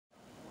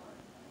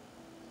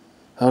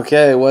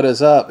Okay, what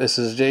is up? This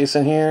is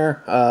Jason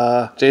here.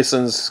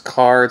 Jason's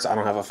Cards. I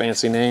don't have a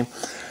fancy name.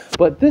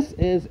 But this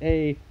is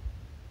a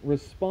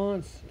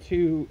response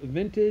to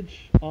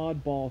vintage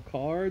oddball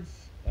cards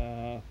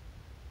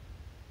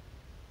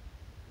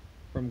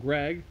from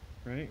Greg,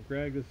 right?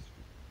 Greg is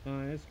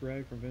nice.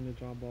 Greg from Vintage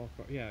Oddball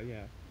Cards. Yeah.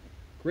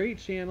 Great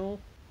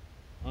channel.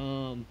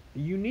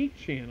 Unique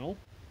channel.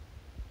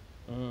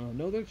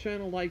 No other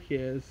channel like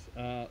his.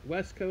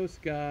 West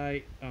Coast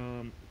guy.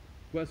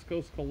 West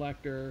Coast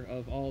collector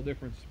of all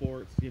different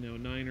sports, you know,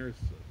 Niners,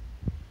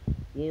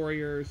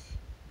 Warriors,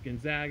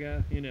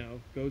 Gonzaga, you know,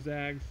 go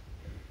Zags.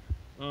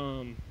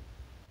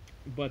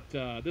 But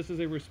this is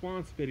a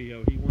response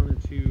video. He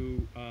wanted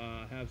to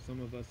have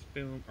some of us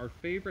film our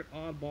favorite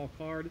oddball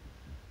card.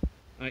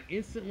 I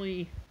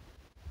instantly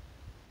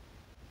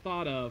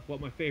thought of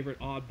what my favorite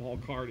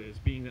oddball card is,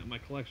 being that my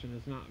collection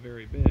is not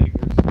very big.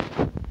 There's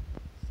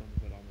some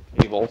of it on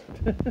the table.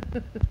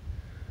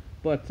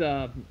 But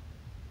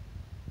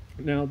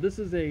now, this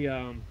is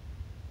a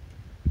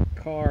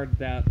card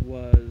that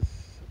was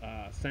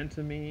sent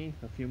to me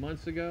a few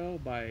months ago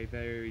by a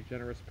very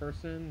generous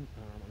person.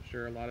 I'm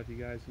sure a lot of you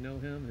guys know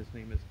him. His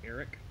name is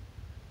Eric.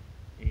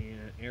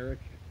 And Eric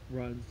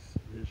runs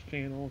his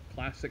channel,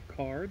 Classic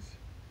Cards.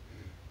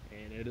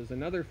 And it is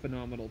another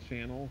phenomenal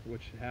channel,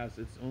 which has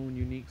its own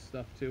unique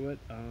stuff to it.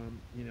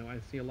 You know, I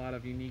see a lot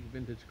of unique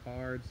vintage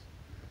cards,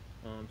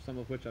 some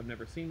of which I've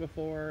never seen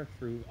before,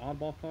 through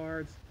oddball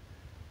cards.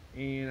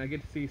 And I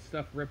get to see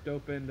stuff ripped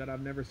open that I've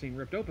never seen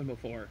ripped open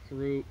before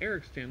through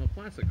Eric's channel,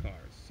 Classic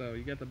Cards. So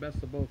you get the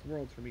best of both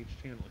worlds from each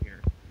channel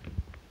here.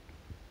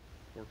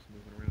 Fork's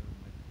moving around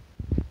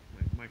on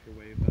my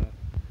microwave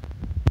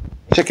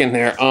chicken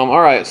there.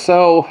 Alright,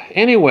 so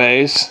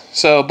anyways,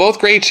 so both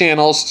great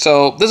channels.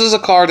 So this is a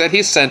card that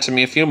he sent to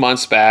me a few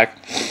months back,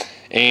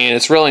 and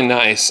it's really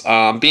nice.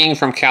 Being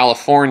from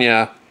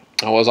California,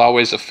 I was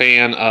always a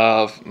fan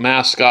of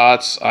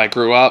mascots. I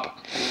grew up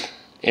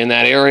in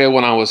that area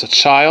when I was a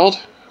child,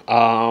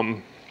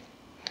 and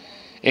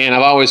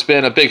I've always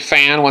been a big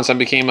fan. Once I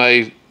became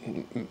a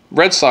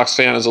Red Sox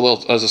fan as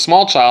a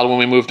small child when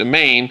we moved to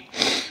Maine,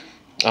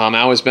 I've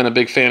always been a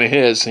big fan of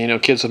his. You know,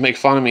 kids would make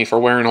fun of me for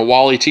wearing a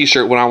Wally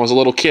t-shirt when I was a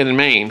little kid in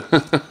Maine,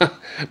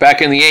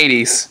 back in the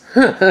 80s,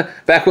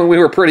 back when we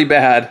were pretty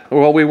bad.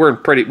 Well, we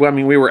weren't pretty, well, I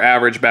mean, we were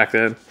average back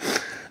then.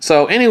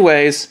 So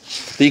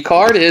anyways, the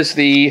card is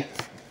I'm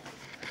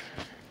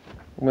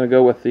going to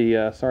go with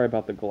the, sorry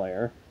about the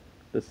glare,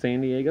 the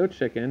San Diego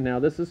Chicken. Now,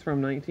 this is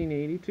from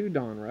 1982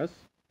 Donruss.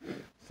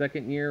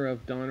 Second year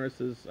of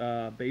Donruss's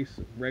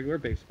regular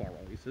baseball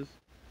releases.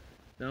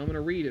 Now, I'm going to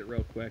read it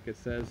real quick. It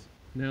says,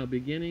 now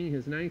beginning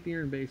his 9th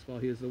year in baseball,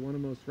 he is one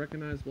of the most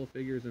recognizable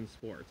figures in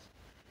sports.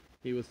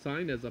 He was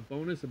signed as a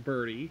bonus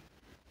birdie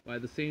by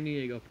the San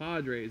Diego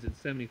Padres in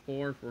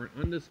 '74 for an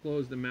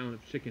undisclosed amount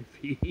of chicken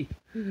feed.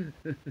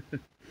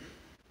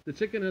 The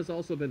chicken has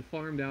also been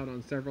farmed out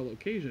on several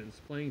occasions,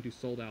 playing to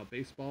sold-out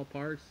baseball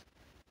parks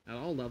at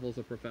all levels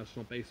of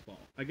professional baseball.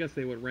 I guess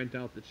they would rent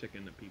out the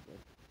chicken to people.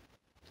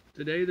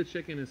 Today, the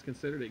chicken is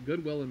considered a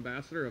goodwill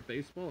ambassador of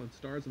baseball and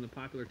stars in the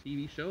popular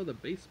TV show The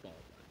Baseball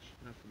Bunch.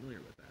 Not familiar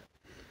with that.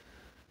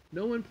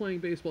 No one playing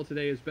baseball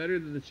today is better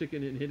than the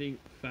chicken in hitting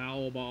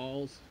foul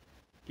balls,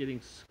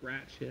 getting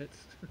scratch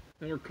hits,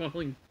 and we're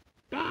calling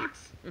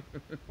box.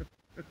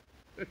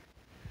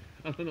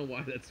 I don't know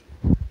why that's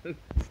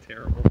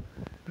terrible.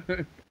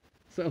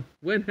 So,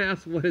 when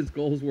asked what his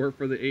goals were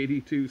for the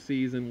 '82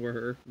 season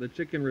were, the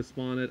chicken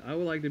responded, I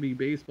would like to be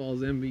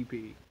baseball's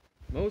MVP.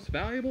 Most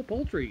valuable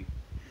poultry.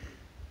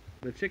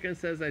 The chicken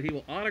says that he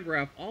will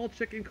autograph all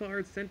chicken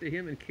cards sent to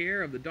him in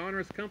care of the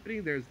Donruss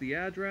Company. There's the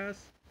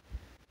address.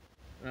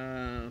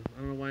 I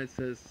don't know why it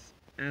says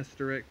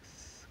asterisk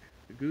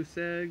goose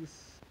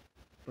eggs.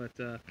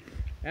 But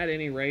at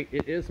any rate,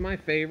 it is my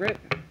favorite.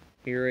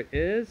 Here it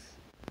is.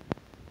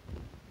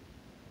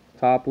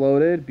 Top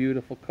loaded,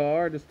 beautiful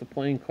card, just a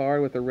plain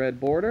card with a red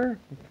border.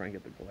 I'm trying to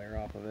get the glare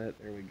off of it.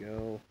 There we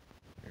go.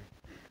 I'm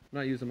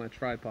not using my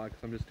tripod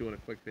because I'm just doing a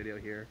quick video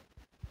here.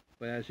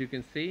 But as you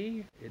can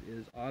see, it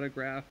is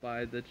autographed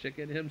by the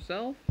chicken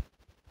himself.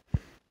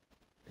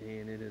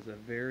 And it is a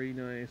very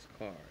nice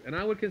card. And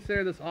I would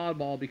consider this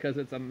oddball because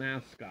it's a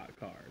mascot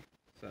card.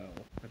 So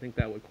I think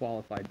that would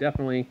qualify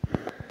definitely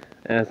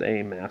as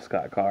a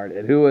mascot card.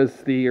 And who is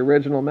the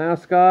original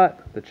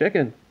mascot? The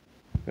chicken.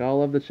 We all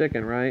love the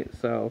chicken, right?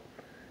 So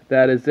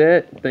that is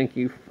it. Thank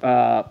you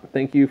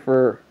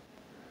for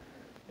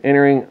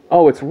entering.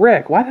 Oh, it's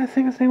Rick. Why did I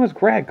think his name was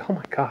Greg? Oh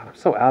my God, I'm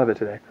so out of it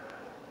today.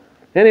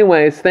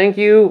 Anyways, thank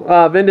you,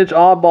 Vintage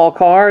Oddball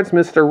Cards,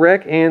 Mr.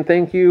 Rick, and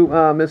thank you,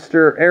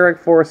 Mr. Eric,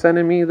 for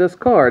sending me this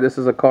card. This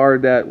is a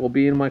card that will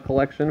be in my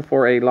collection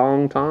for a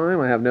long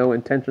time. I have no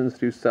intentions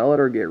to sell it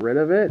or get rid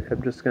of it.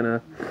 I'm just going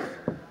to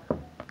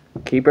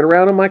keep it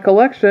around in my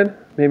collection.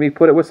 Maybe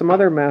put it with some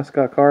other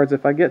mascot cards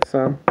if I get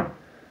some.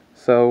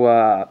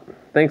 So,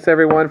 thanks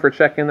everyone for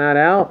checking that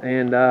out,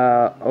 and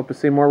hope to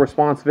see more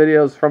response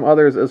videos from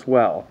others as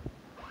well.